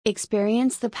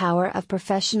Experience the power of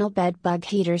professional bed bug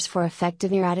heaters for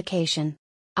effective eradication.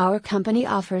 Our company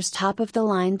offers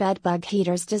top-of-the-line bed bug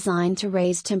heaters designed to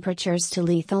raise temperatures to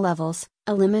lethal levels,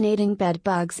 eliminating bed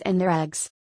bugs and their eggs.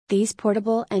 These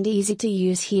portable and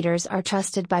easy-to-use heaters are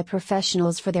trusted by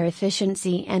professionals for their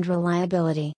efficiency and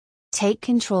reliability. Take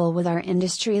control with our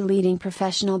industry-leading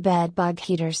professional bed bug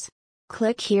heaters.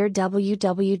 Click here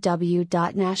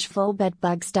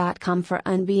www.nashvillebedbugs.com for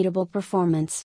unbeatable performance.